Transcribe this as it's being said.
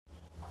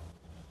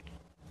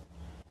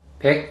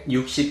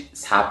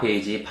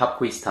164페이지 팝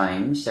퀴즈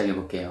타임 시작해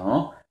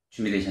볼게요.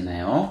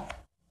 준비되셨나요?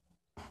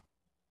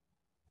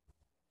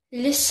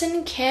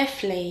 Listen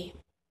carefully.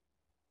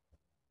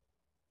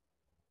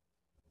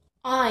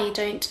 I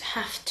don't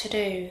have to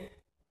do.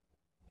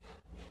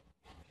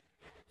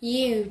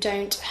 You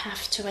don't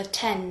have to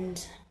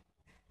attend.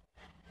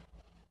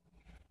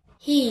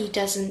 He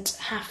doesn't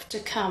have to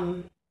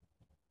come.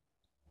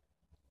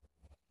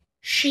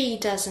 She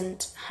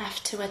doesn't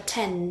have to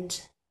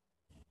attend.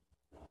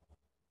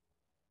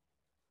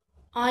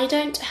 I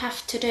don't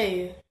have to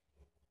do.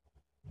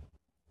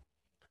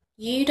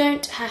 You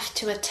don't have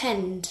to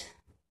attend.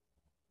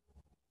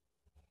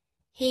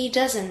 He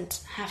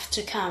doesn't have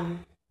to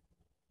come.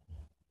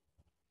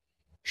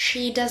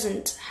 She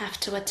doesn't have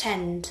to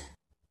attend.